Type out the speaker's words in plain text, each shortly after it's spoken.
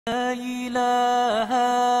لا إله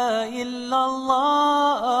إلا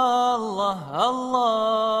الله الله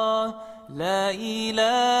الله لا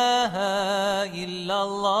إله إلا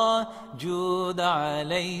الله جود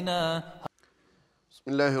علينا.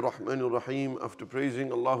 Bismillahir Rahmanir Rahim. After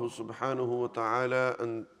praising Allah subhanahu wa ta'ala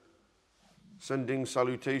and sending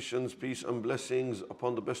salutations, peace and blessings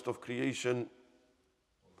upon the best of creation,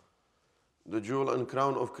 the jewel and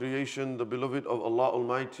crown of creation, the beloved of Allah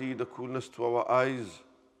Almighty, the coolness to our eyes,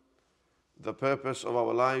 the purpose of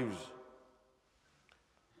our lives,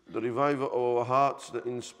 the reviver of our hearts, the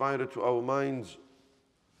inspirer to our minds,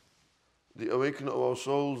 the awakener of our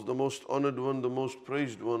souls, the most honored one, the most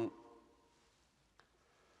praised one,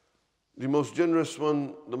 the most generous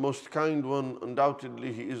one, the most kind one.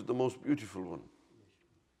 Undoubtedly, he is the most beautiful one.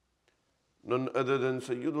 None other than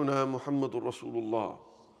Sayyiduna Muhammadur Rasulullah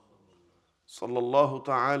sallallahu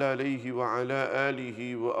ta'ala alayhi wa ala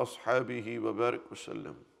alihi wa ashabihi wa barik wa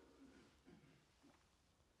sallam.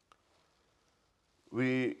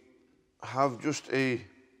 We have just a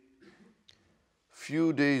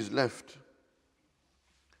few days left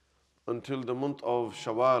until the month of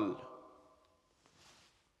Shawwal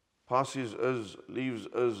passes us, leaves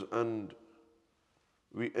us, and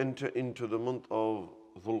we enter into the month of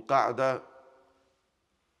Dhul Qa'dah,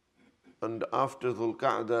 and after Dhul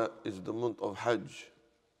Qa'dah is the month of Hajj.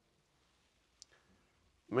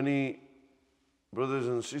 Many brothers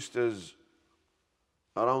and sisters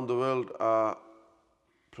around the world are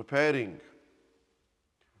preparing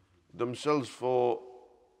themselves for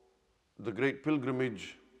the great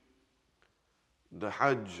pilgrimage, the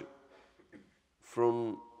Hajj,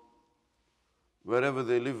 from wherever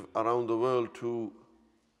they live around the world to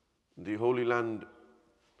the Holy Land,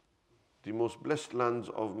 the most blessed lands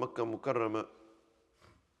of Makkah Mukarramah,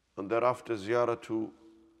 and thereafter ziyarah to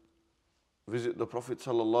visit the Prophet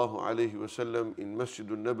sallallahu alaihi wasallam in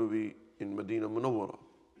Masjidul Nabawi in Medina Munawwara.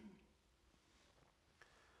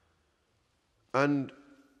 And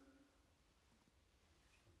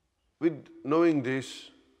with knowing this,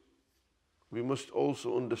 we must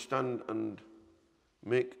also understand and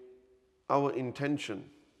make our intention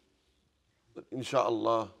that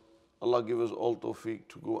insha'Allah, Allah give us all tawfiq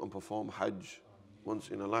to go and perform Hajj once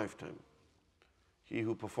in a lifetime. He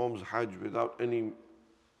who performs Hajj without any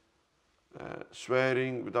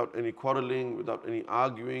swearing, without any quarreling, without any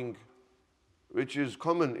arguing, which is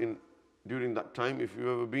common during that time. If you've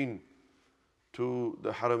ever been to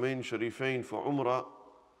the Haramain Sharifain for Umrah,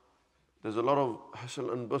 there's a lot of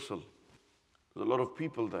hustle and bustle. There's a lot of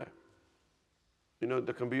people there. You know,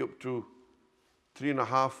 there can be up to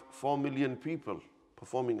 3.5, 4 million people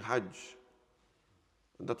performing Hajj.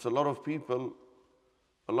 And that's a lot of people,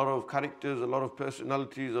 a lot of characters, a lot of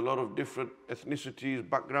personalities, a lot of different ethnicities,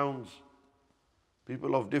 backgrounds,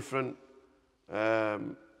 people of different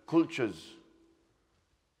cultures,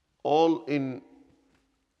 all in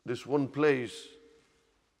this one place.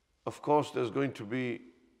 Of course, there's going to be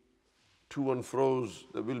to and fro's,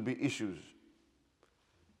 there will be issues.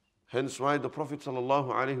 Hence why the Prophet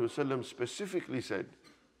ﷺ specifically said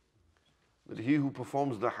that he who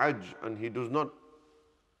performs the Hajj and he does not,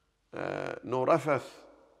 no rafath,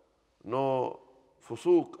 no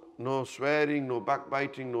fusuq, no swearing, no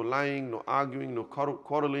backbiting, no lying, no arguing, no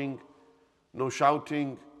quarreling, no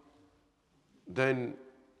shouting, then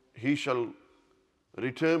he shall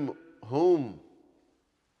return home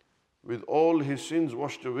with all his sins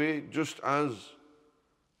washed away, just as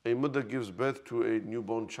a mother gives birth to a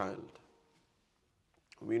newborn child.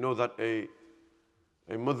 We know that a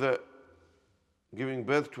mother giving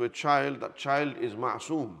birth to a child, that child is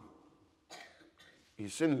ma'soom.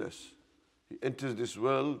 He's sinless. He enters this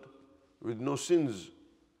world with no sins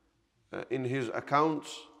in his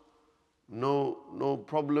accounts, no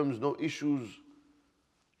problems, no issues.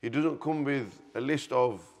 He doesn't come with a list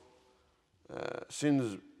of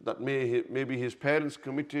sins that maybe his parents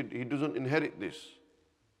committed. He doesn't inherit this.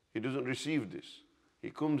 He doesn't receive this. He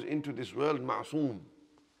comes into this world ma'soom.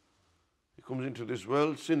 He comes into this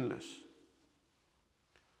world sinless.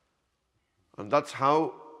 And that's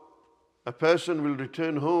how a person will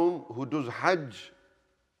return home who does Hajj,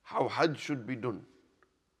 how Hajj should be done.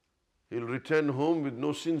 He'll return home with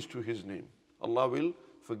no sins to his name. Allah will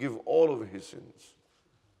forgive all of his sins.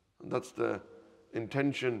 And that's the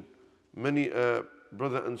intention many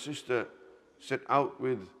brother and sister set out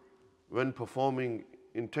with when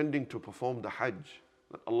intending to perform the Hajj,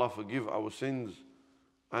 that Allah forgive our sins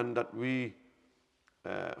and that we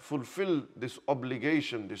fulfill this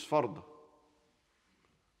obligation, this fard.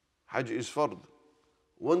 Hajj is fard.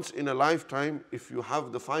 Once in a lifetime, if you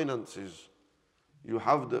have the finances, you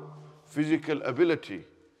have the physical ability,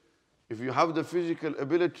 if you have the physical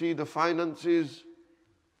ability, the finances,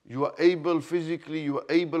 you are able physically, you are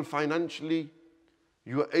able financially,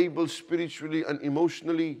 you are able spiritually and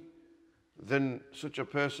emotionally, then such a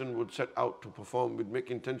person would set out to perform, would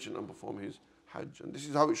make intention and perform his Hajj. And this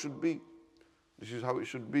is how it should be. This is how it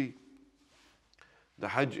should be. The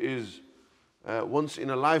Hajj is once in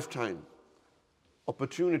a lifetime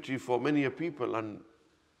opportunity for many people, and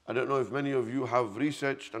I don't know if many of you have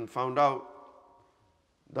researched and found out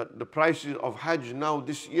that the prices of Hajj now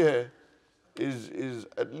this year is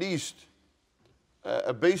at least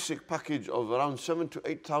a basic package of around £7,000 to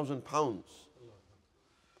 £8,000.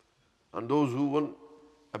 And those who want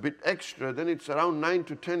a bit extra, then it's around £9,000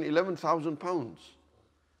 to £10,000, £11,000.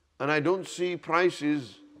 And I don't see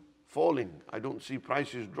prices falling. I don't see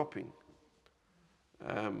prices dropping.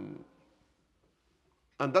 And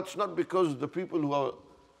that's not because the people who are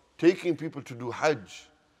taking people to do Hajj,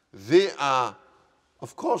 they are,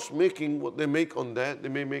 of course, making what they make on there. They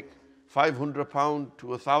may make £500 to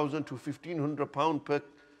 £1,000 to £1,500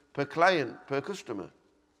 per client, per customer.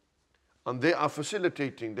 And they are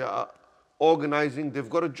facilitating, they are organizing, they've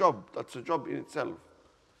got a job. That's a job in itself.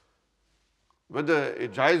 Whether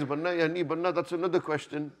it jaiz banna ya nahi banna, that's another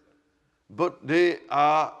question. But they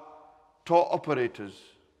are tour operators.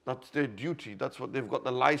 That's their duty. That's what they've got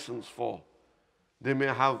the license for. They may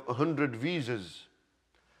have 100 visas.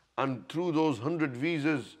 And through those 100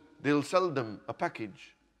 visas, they'll sell them a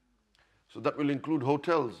package. So that will include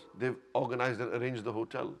hotels. They've organized and arranged the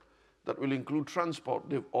hotel. That will include transport.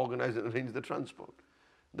 They've organized and arranged the transport.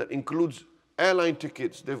 That includes airline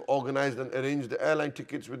tickets. They've organized and arranged the airline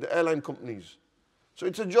tickets with the airline companies. So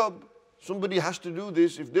it's a job. Somebody has to do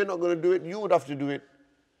this. If they're not going to do it, you would have to do it.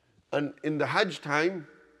 And in the Hajj time,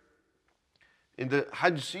 in the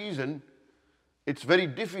Hajj season, it's very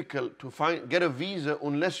difficult to get a visa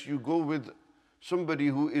unless you go with somebody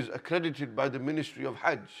who is accredited by the Ministry of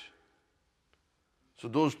Hajj. So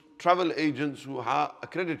those travel agents who are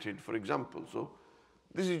accredited, for example. So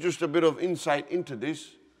this is just a bit of insight into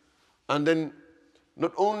this. And then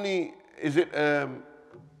not only is it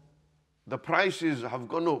the prices have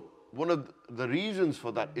gone up, one of the reasons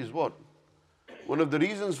for that is what? One of the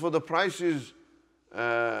reasons for the prices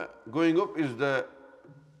going up is the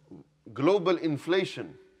global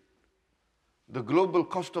inflation. The global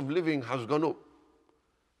cost of living has gone up.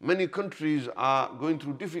 Many countries are going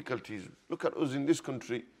through difficulties. Look at us in this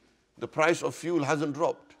country. The price of fuel hasn't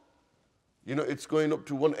dropped. You know, it's going up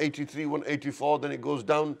to 183, 184, then it goes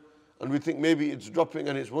down, and we think maybe it's dropping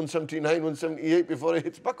and it's 179, 178 before it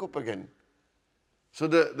hits back up again. So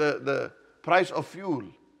the price of fuel,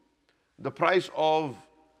 the price of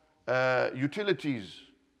utilities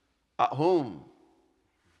at home,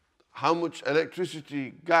 how much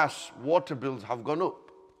electricity, gas, water bills have gone up.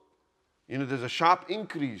 You know, there's a sharp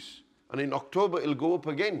increase, and in October it'll go up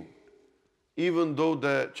again. Even though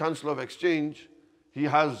the Chancellor of Exchange, he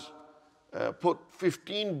has put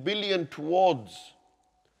 15 billion towards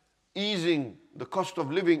easing the cost of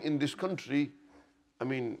living in this country, I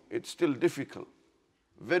mean, it's still difficult,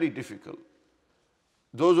 very difficult.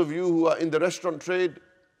 Those of you who are in the restaurant trade,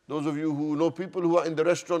 those of you who know people who are in the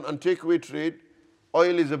restaurant and takeaway trade,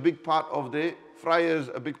 oil is a big part of the fryers,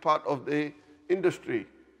 a big part of the industry.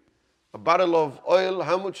 A barrel of oil,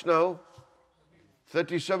 how much now?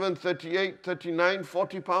 37, 38, 39,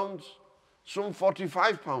 40 pounds, some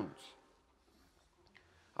 45 pounds.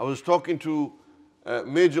 I was talking to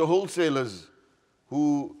major wholesalers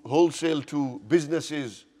who wholesale to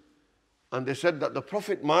businesses, and they said that the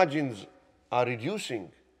profit margins are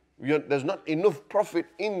reducing. There's not enough profit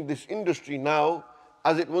in this industry now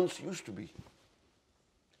as it once used to be.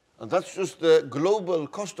 And that's just the global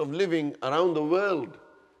cost of living around the world.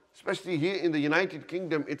 Especially here in the United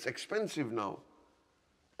Kingdom, it's expensive now.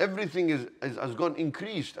 Everything has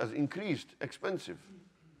increased, expensive.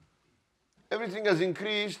 Everything has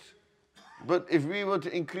increased, but if we were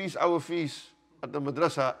to increase our fees at the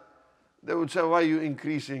madrasa, they would say, why are you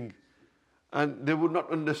increasing? And they would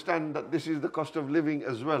not understand that this is the cost of living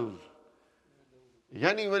as well.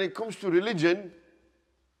 Yani, when it comes to religion,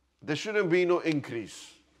 there shouldn't be no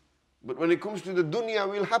increase. But when it comes to the dunya,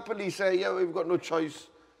 we'll happily say, yeah, we've got no choice.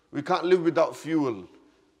 We can't live without fuel.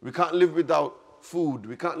 We can't live without food.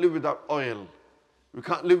 We can't live without oil. We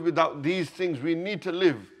can't live without these things. We need to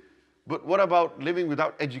live. But what about living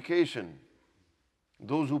without education?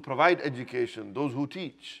 Those who provide education, those who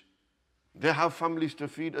teach, they have families to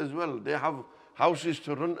feed as well. They have houses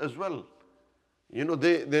to run as well. You know,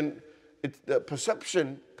 the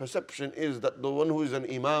perception is that the one who is an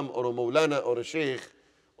imam or a maulana or a sheikh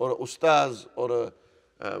or a ustaz or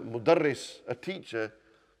a mudarris, a teacher,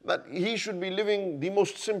 that he should be living the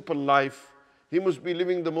most simple life. He must be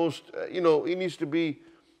living the most, he needs to be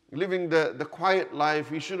living the quiet life.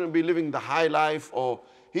 He shouldn't be living the high life, or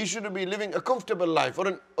he shouldn't be living a comfortable life or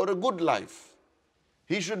a good life.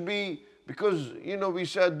 He should be, because, we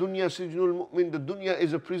said, dunya sijnul mu'min, the dunya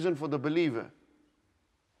is a prison for the believer.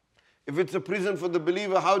 If it's a prison for the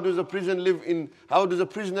believer, how does a prisoner live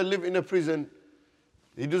in a prison?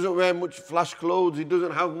 He doesn't wear much flash clothes, he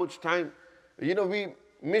doesn't have much time. We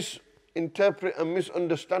misinterpret and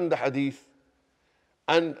misunderstand the hadith.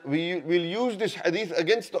 And we'll use this hadith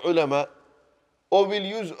against the ulama, or we'll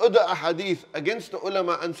use other hadith against the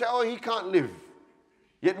ulama and say, oh, he can't live.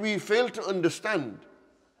 Yet we fail to understand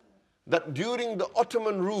that during the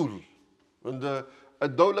Ottoman rule, when the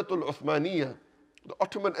Ad-Dawlatul Uthmaniyya, the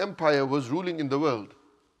Ottoman Empire was ruling in the world.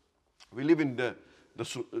 We live in the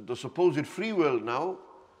supposed free world now.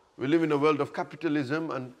 We live in a world of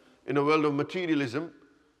capitalism and in a world of materialism.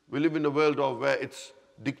 We live in a world of where it's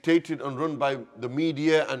dictated and run by the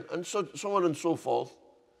media and so on and so forth.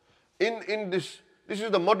 In this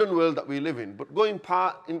is the modern world that we live in. But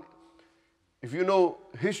if you know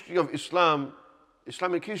history of Islam,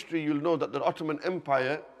 Islamic history, you'll know that the Ottoman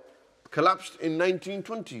Empire collapsed in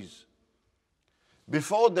 1920s.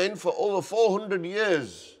 Before then, for over 400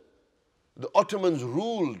 years, the Ottomans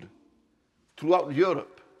ruled throughout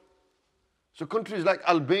Europe. So countries like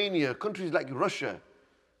Albania, countries like Russia,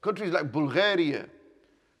 countries like Bulgaria,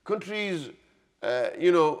 countries,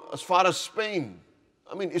 as far as Spain.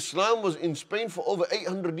 I mean, Islam was in Spain for over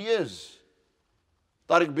 800 years.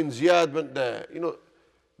 Tariq bin Ziyad went there.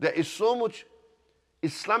 There is so much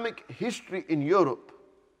Islamic history in Europe,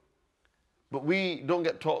 but we don't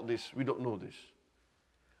get taught this, we don't know this.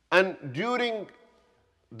 And during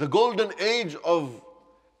the golden age of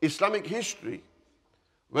Islamic history,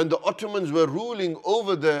 when the Ottomans were ruling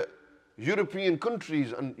over the European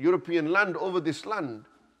countries and European land, over this land,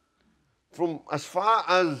 from as far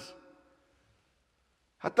as,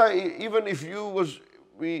 even if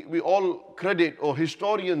we all credit, or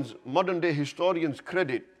historians, modern day historians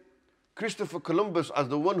credit Christopher Columbus as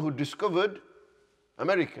the one who discovered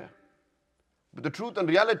America. But the truth and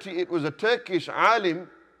reality, it was a Turkish alim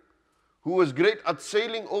who was great at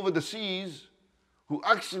sailing over the seas, who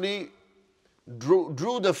actually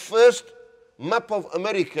drew the first map of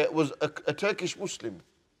America. Was a Turkish Muslim.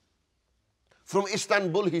 From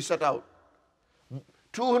Istanbul he set out.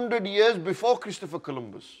 200 years before Christopher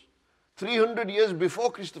Columbus. 300 years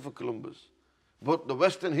before Christopher Columbus. But the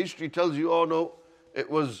Western history tells you, oh no, it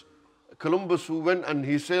was Columbus who went and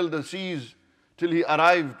he sailed the seas till he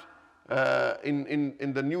arrived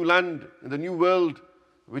in the new land, in the new world,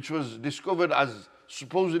 which was discovered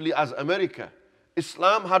supposedly as America.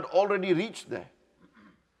 Islam had already reached there.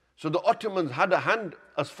 So the Ottomans had a hand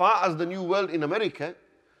as far as the new world in America,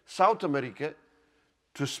 South America,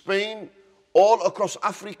 to Spain, all across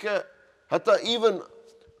Africa, even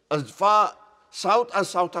as far south as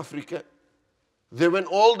South Africa. They went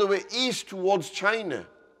all the way east towards China.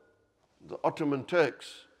 The Ottoman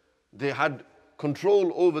Turks, they had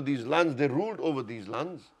control over these lands, they ruled over these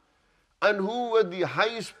lands. And who were the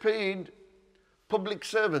highest paid public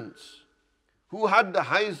servants? Who had the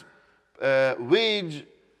highest wage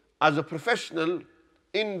as a professional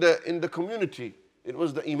in the community? It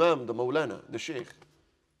was the Imam, the Maulana, the Sheikh.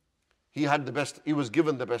 He was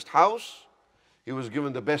given the best house, he was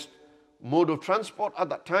given the best mode of transport at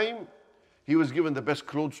that time, he was given the best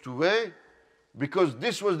clothes to wear, because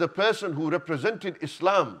this was the person who represented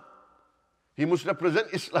Islam. He must represent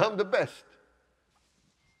Islam the best.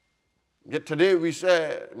 Yet today we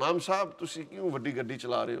say, Imam Sahib, tusi kyun vaddi gaddi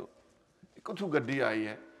chala rahe ho? Kuthu gaddi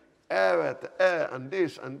aayi hai? And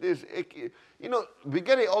this and this. We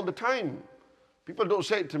get it all the time. People don't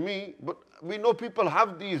say it to me, but we know people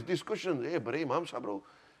have these discussions. Hey, bare Imam Sahib, bro.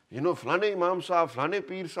 Flane Imam Sahib, flane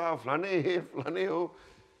Peer Sahib, flane he, flane ho.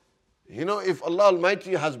 If Allah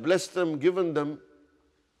Almighty has blessed them, given them,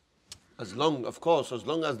 as long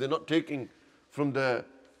as they're not taking from the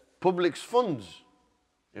public's funds,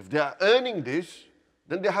 if they are earning this,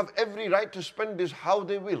 then they have every right to spend this how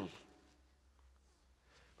they will.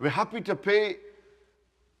 We're happy to pay,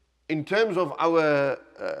 in terms of our,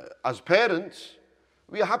 as parents,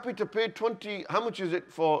 we are happy to pay 20, how much is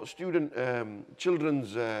it for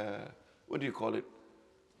children's, what do you call it?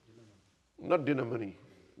 Not dinner money,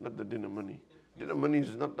 not the dinner money. Dinner money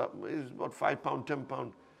is not that, it's about £5,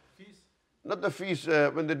 £10. Fees? Not the fees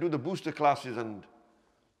when they do the booster classes and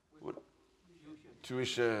what?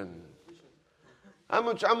 Tuition. How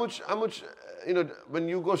much, when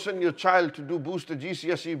you go send your child to do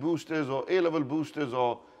GCSE boosters or A-level boosters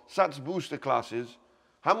or SATS booster classes,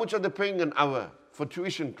 how much are they paying an hour? for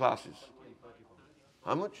tuition classes?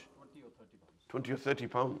 How much? 20 or 30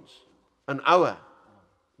 pounds. An hour.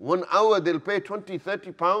 1 hour they'll pay 20,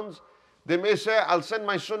 30 pounds. They may say, I'll send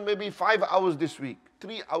my son maybe 5 hours this week,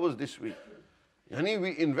 3 hours this week. Yani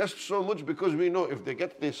we invest so much because we know if they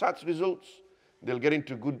get their SATs results, they'll get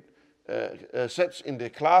into good sets in their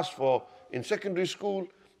class in secondary school.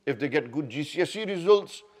 If they get good GCSE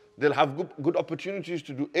results, they'll have good opportunities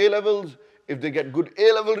to do A-levels. If they get good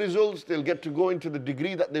A-level results, they'll get to go into the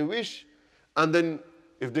degree that they wish. And then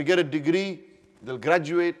if they get a degree, they'll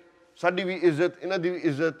graduate. Sadi vi izzat, ina di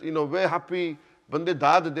izzat, we're happy. Bande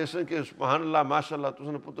daad desan ke subhanallah, mashallah,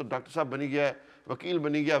 tusne puto doctor sahab bani gaya, wakil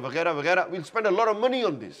bani gaya, vagera, vagera. We'll spend a lot of money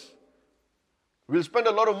on this. We'll spend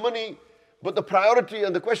a lot of money, but the priority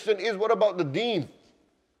and the question is, what about the deen?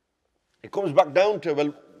 It comes back down to,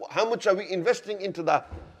 well, how much are we investing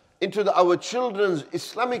into our children's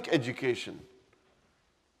Islamic education,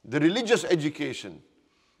 the religious education,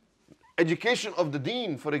 education of the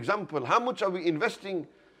deen, for example? How much are we investing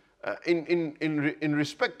in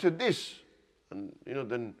respect to this? And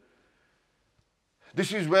then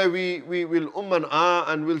this is where we will and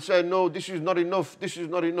and we'll say, no, this is not enough, this is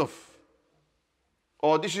not enough.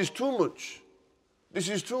 Or this is too much. This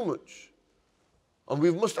is too much. And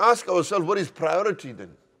we must ask ourselves, what is priority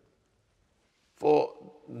then? For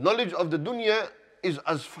knowledge of the dunya is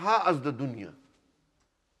as far as the dunya.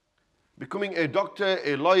 Becoming a doctor,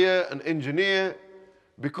 a lawyer, an engineer,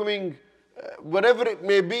 becoming whatever it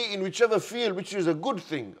may be in whichever field, which is a good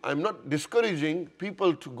thing. I'm not discouraging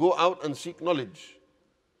people to go out and seek knowledge.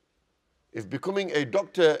 If becoming a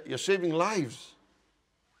doctor, you're saving lives.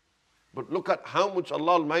 But look at how much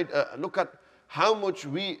Allah Almighty, look at how much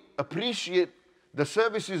we appreciate the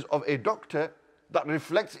services of a doctor that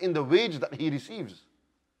reflects in the wage that he receives.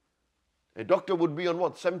 A doctor would be on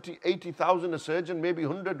what, 70, 80,000, a surgeon maybe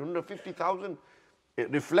 100, 150,000. It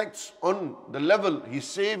reflects on the level he's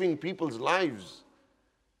saving people's lives.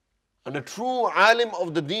 And a true alim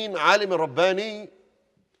of the deen, alim Rabbani,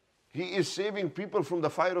 he is saving people from the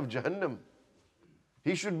fire of Jahannam.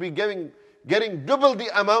 He should be getting double the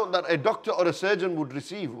amount that a doctor or a surgeon would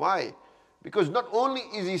receive. Why? Because not only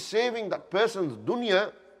is he saving that person's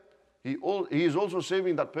dunya, he is also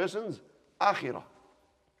saving that person's akhirah.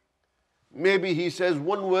 Maybe he says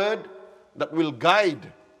one word that will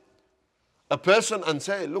guide a person and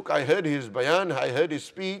say, look, I heard his bayan, I heard his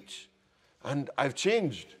speech, and I've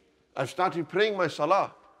changed. I've started praying my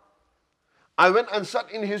salah. I went and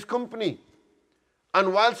sat in his company.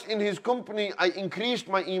 And whilst in his company, I increased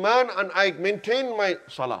my iman and I maintained my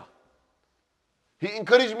salah. He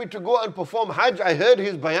encouraged me to go and perform Hajj. I heard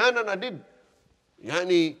his bayan and I did.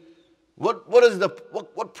 Yani,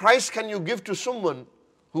 what price can you give to someone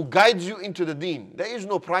who guides you into the deen? There is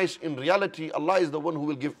no price in reality. Allah is the one who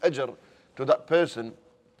will give ajr to that person.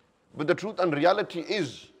 But the truth and reality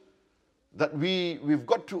is that we've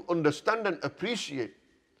got to understand and appreciate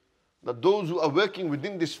that those who are working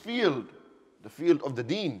within this field, the field of the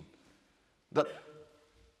deen, that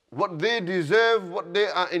what they deserve, what they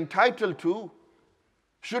are entitled to,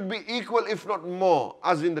 should be equal if not more,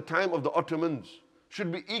 as in the time of the Ottomans,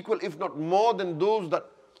 should be equal if not more than those that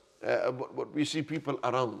what we see people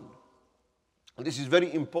around. And this is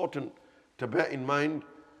very important to bear in mind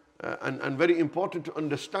and very important to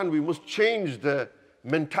understand. We must change the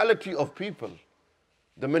mentality of people.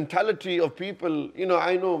 The mentality of people,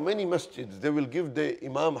 I know many masjids, they will give the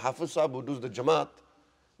Imam Hafiz Sahib who does the Jamaat,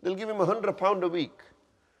 they'll give him £100 a week.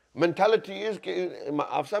 Mentality is that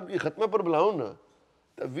Hafiz Sahib ki khatma par bulao na,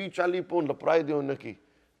 ta 20-40 pound laprai de unna ki,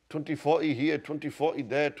 20-40 here, 20-40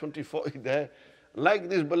 there, 20-40 there. Like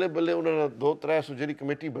this, bale unna 2-3 so jehdi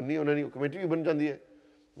committee banni, unna committee bhi ban jandi hai.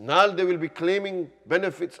 Now they will be claiming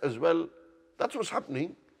benefits as well. That's what's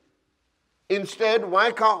happening. Instead,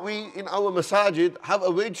 why can't we in our masajid have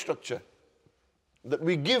a wage structure? That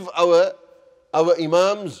we give our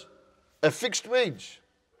imams a fixed wage.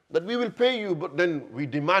 That we will pay you, but then we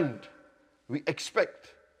demand, we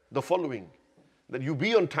expect the following. That you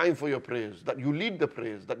be on time for your prayers, that you lead the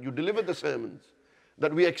prayers, that you deliver the sermons.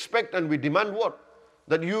 That we expect and we demand what?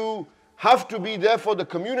 That you have to be there for the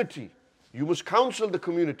community. You must counsel the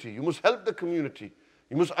community. You must help the community.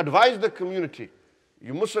 You must advise the community.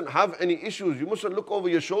 You mustn't have any issues. You mustn't look over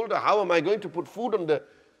your shoulder. How am I going to put food on the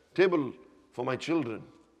table for my children?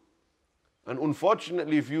 And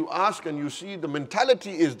unfortunately, if you ask and you see, the mentality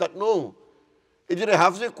is that no, ijre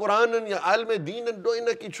hafze Quran and ya alme deen and do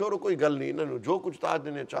ina ki choro koi gal nahi, no, jo kuch ta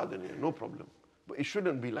dene cha dene, no problem. But it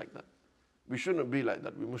shouldn't be like that. We shouldn't be like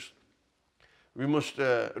that. We must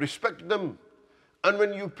respect them. And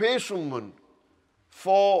when you pay someone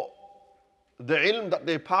for the ilm that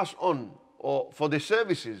they pass on, or for their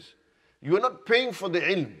services. You are not paying for the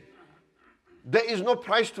ilm. There is no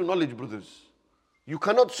price to knowledge, brothers. You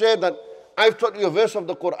cannot say that I've taught you a verse of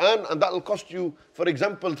the Quran and that will cost you, for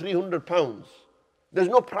example, £300. There's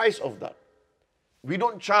no price of that. We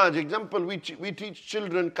don't charge. Example, we teach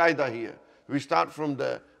children Qaida here. We start from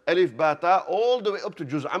the Alif Bata all the way up to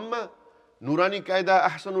Juz Amma, Nurani Qaida,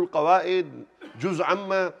 Ahsanul Qawaid, Juz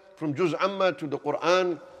Amma, from Juz Amma to the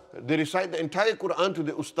Quran. They recite the entire Quran to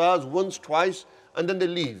the ustaz once, twice, and then they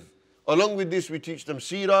leave. Along with this, we teach them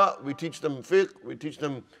Seerah, we teach them Fiqh, we teach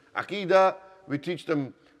them Aqidah, we teach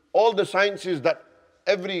them all the sciences that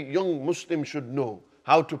every young Muslim should know.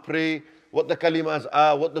 How to pray, what the kalimas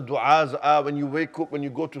are, what the du'as are, when you wake up, when you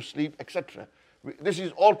go to sleep, etc. This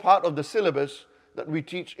is all part of the syllabus that we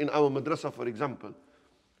teach in our madrasa, for example.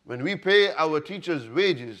 When we pay our teachers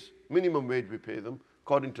wages, minimum wage we pay them,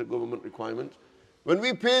 according to government requirements. When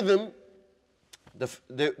we pay them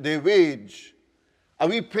their wage, are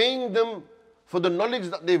we paying them for the knowledge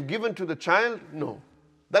that they've given to the child? No.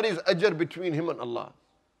 That is ajr between him and Allah.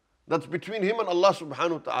 That's between him and Allah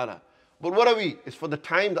subhanahu wa ta'ala. But what are we? It's for the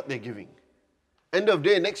time that they're giving. End of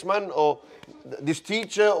day, next man, or this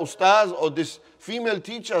teacher, ustaz, or this female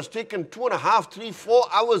teacher has taken 2.5, 3, 4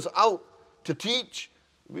 hours out to teach.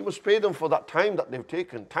 We must pay them for that time that they've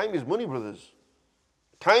taken. Time is money, brothers.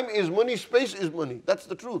 Time is money, space is money. That's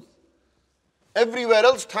the truth. Everywhere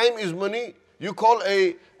else, time is money. You call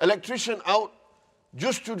an electrician out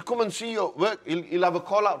just to come and see your work, he'll have a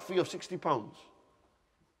call-out fee of £60.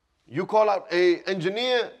 You call out an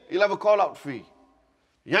engineer, he'll have a call-out fee.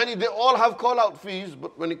 Yani, they all have call-out fees,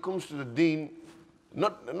 but when it comes to the deen,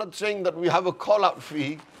 not saying that we have a call-out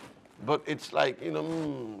fee, but it's like,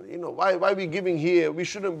 why are we giving here? We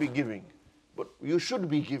shouldn't be giving. But you should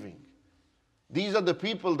be giving. These are the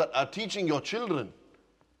people that are teaching your children.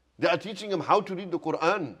 They are teaching them how to read the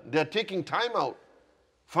Quran. They are taking time out.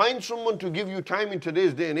 Find someone to give you time in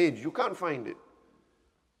today's day and age. You can't find it.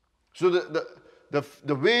 So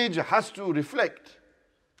the wage has to reflect.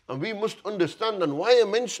 And we must understand, and why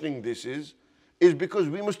I'm mentioning this is because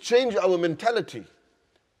we must change our mentality,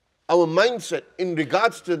 our mindset in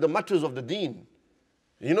regards to the matters of the deen.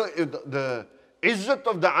 The izzat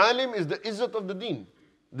of the alim is the izzat of the deen.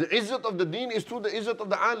 The izzat of the deen is through the izzat of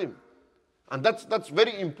the alim. And that's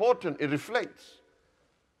very important. It reflects.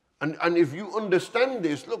 And if you understand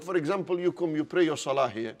this, look, for example, you come, you pray your salah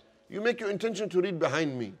here. You make your intention to read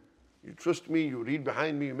behind me. You trust me, you read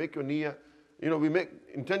behind me, you make your niyyah. We make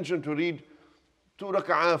intention to read 2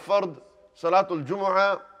 rak'ah fard, salatul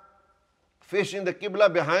jumu'ah, facing the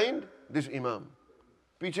qibla behind this imam.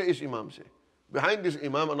 Piche is imam se. Behind this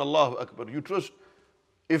imam and Allahu Akbar. You trust,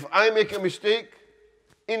 if I make a mistake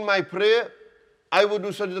in my prayer, I will do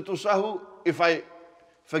sajdatul sahu. If I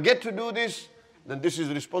forget to do this, then this is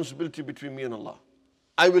a responsibility between me and Allah.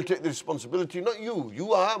 I will take the responsibility, not you.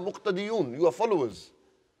 You are muqtadiyun, you are followers.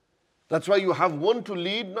 That's why you have one to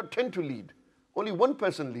lead, not 10 to lead. Only one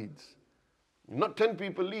person leads, not 10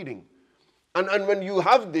 people leading. And when you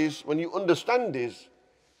have this, when you understand this,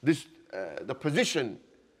 the position,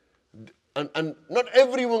 and not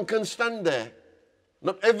everyone can stand there.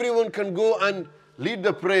 Not everyone can go and lead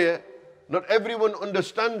the prayer. Not everyone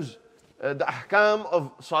understands the ahkam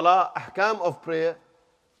of salah, ahkam of prayer,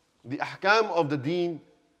 the ahkam of the deen.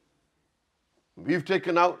 We've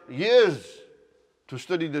taken out years to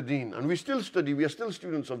study the deen, and we still study, we are still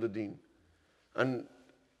students of the deen. And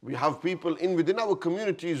we have people within our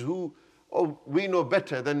communities who, we know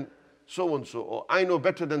better than so-and-so, or I know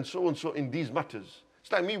better than so-and-so in these matters.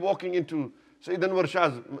 It's like me walking into Sayyid Anwar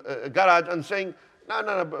Shah's garage and saying,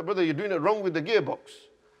 no, brother, you're doing it wrong with the gearbox.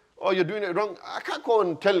 Or you're doing it wrong. I can't go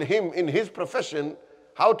and tell him in his profession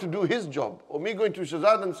how to do his job. Or me going to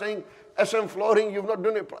Shazad and saying, SM flooring, you've not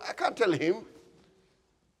done it. I can't tell him.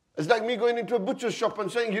 It's like me going into a butcher's shop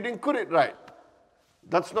and saying, you didn't cut it right.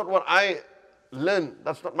 That's not what I learn.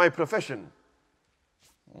 That's not my profession.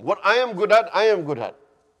 What I am good at, I am good at.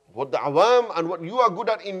 What the awam and what you are good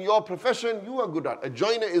at in your profession, you are good at. A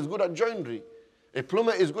joiner is good at joinery. A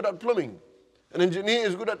plumber is good at plumbing. An engineer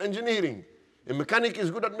is good at engineering. A mechanic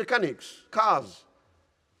is good at mechanics, cars.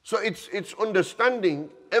 So it's understanding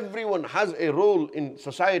everyone has a role in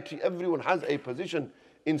society, everyone has a position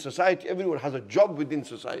in society, everyone has a job within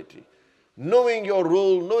society. Knowing your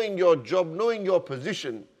role, knowing your job, knowing your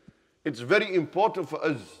position, it's very important for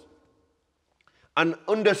us. And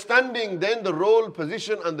understanding then the role,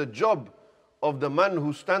 position and the job of the man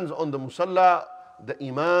who stands on the musalla, the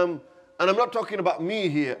imam. And I'm not talking about me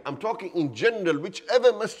here, I'm talking in general,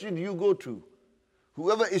 whichever masjid you go to.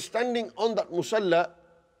 Whoever is standing on that musalla,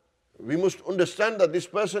 we must understand that this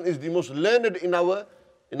person is the most learned in our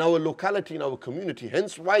in our locality, in our community.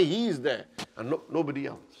 Hence why he is there and nobody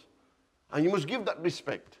else. And you must give that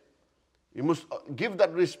respect. You must give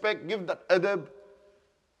that respect, give that adab.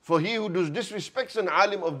 For he who disrespects an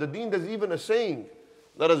alim of the deen, there's even a saying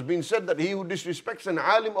that has been said that he who disrespects an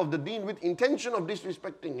alim of the deen with intention of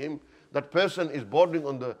disrespecting him, that person is bordering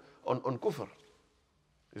on kufr.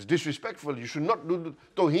 It's disrespectful. You should not do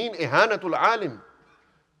toheen ihanatul alim.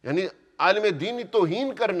 Yani alim deen ni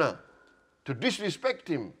toheen karna, to disrespect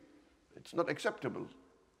him. It's not acceptable.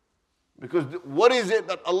 Because what is it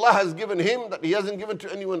that Allah has given him that he hasn't given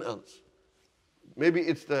to anyone else? Maybe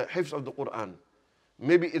it's the hifz of the Quran.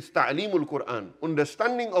 Maybe it's ta'aleemul Quran,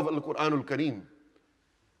 understanding of al-Quranul Kareem.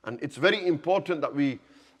 And it's very important that we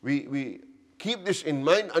keep this in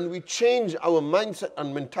mind and we change our mindset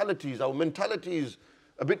and mentalities. Our mentality is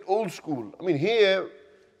a bit old school. I mean, here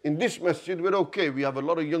in this masjid, we're okay. We have a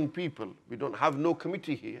lot of young people. We don't have no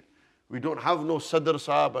committee here. We don't have no Sadr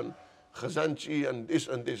Saab and Khazanchi and this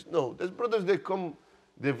and this. No, there's brothers, they come,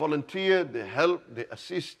 they volunteer, they help, they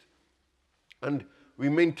assist. And we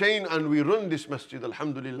maintain and we run this masjid,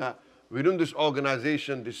 alhamdulillah. We run this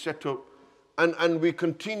organization, this setup. And we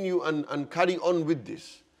continue and carry on with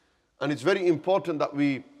this. And it's very important that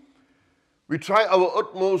we try our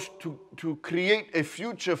utmost to create a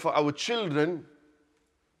future for our children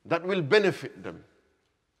that will benefit them.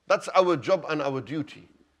 That's our job and our duty.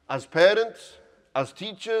 As parents, as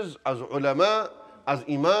teachers, as ulama, as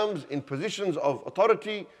imams, in positions of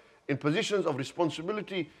authority, in positions of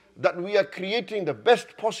responsibility, that we are creating the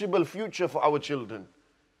best possible future for our children.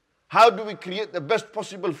 How do we create the best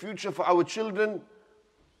possible future for our children?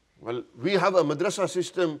 Well, we have a madrasa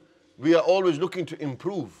system. We are always looking to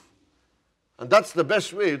improve. And that's the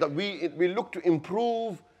best way, that we look to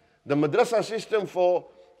improve the madrasa system for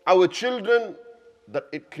our children, that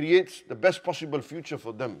it creates the best possible future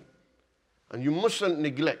for them. And you mustn't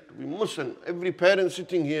neglect, every parent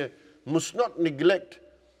sitting here must not neglect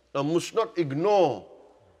and must not ignore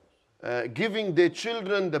giving their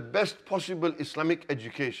children the best possible Islamic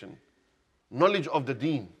education, knowledge of the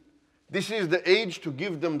deen. This is the age to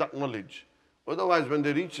give them that knowledge. Otherwise, when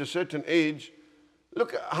they reach a certain age,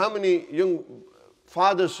 look at how many young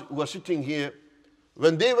fathers who are sitting here,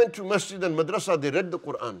 when they went to masjid and madrasa, they read the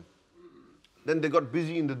Quran. Then they got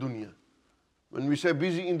busy in the dunya. When we say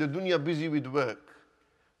busy in the dunya, busy with work,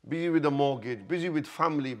 busy with the mortgage, busy with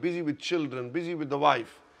family, busy with children, busy with the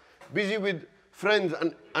wife, busy with friends,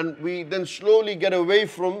 and we then slowly get away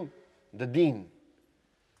from the deen.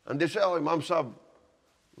 And they say, oh, Imam Sahib,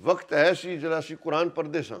 waqt hai si jara si Quran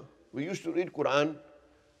padhe sa. We used to read Quran,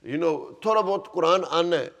 you know, thoda bahut Quran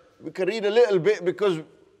aana hai. We can read a little bit because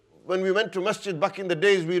when we went to masjid back in the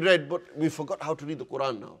days we read, but we forgot how to read the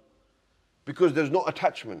Quran now. Because there's no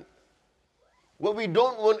attachment. What we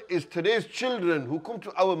don't want is today's children who come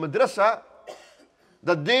to our madrasa,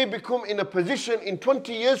 that they become in a position in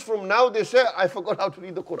 20 years from now, they say, I forgot how to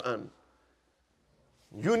read the Quran.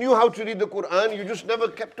 You knew how to read the Quran, you just never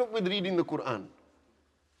kept up with reading the Quran.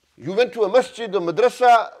 You went to a masjid, a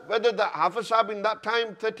madrasa, whether the Hafiz Sahib in that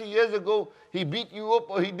time, 30 years ago, he beat you up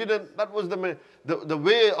or he didn't, that was the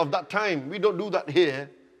way of that time. We don't do that here.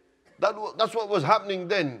 That's what was happening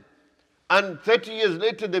then. And 30 years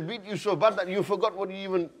later, they beat you so bad that you forgot what you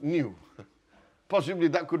even knew. Possibly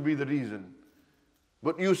that could be the reason.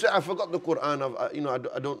 But you say, I forgot the Quran.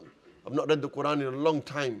 I've not read the Quran in a long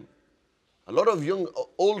time. A lot of young,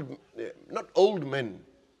 not old men,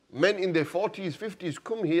 men in their 40s, 50s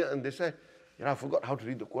come here and they say, I forgot how to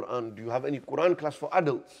read the Quran. Do you have any Quran class for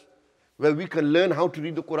adults where we can learn how to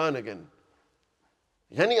read the Quran again?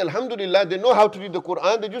 Yani, alhamdulillah, they know how to read the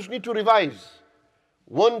Quran. They just need to revise.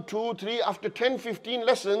 1, 2, 3, after 10, 15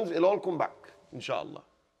 lessons, it'll all come back, inshallah.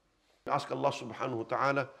 Ask Allah subhanahu wa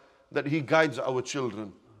ta'ala that He guides our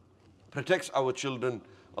children, protects our children.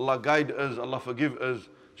 Allah guide us, Allah forgive us,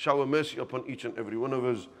 shower mercy upon each and every one of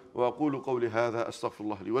us. وأقول قولي هذا أستغفر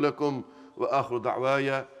الله لي ولكم وآخر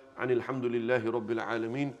دعوايا عن الحمد لله رب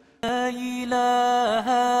العالمين. لا إله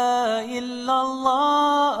إلا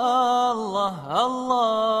الله الله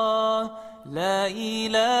الله لا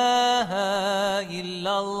إله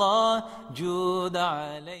إلا الله جود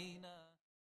علينا.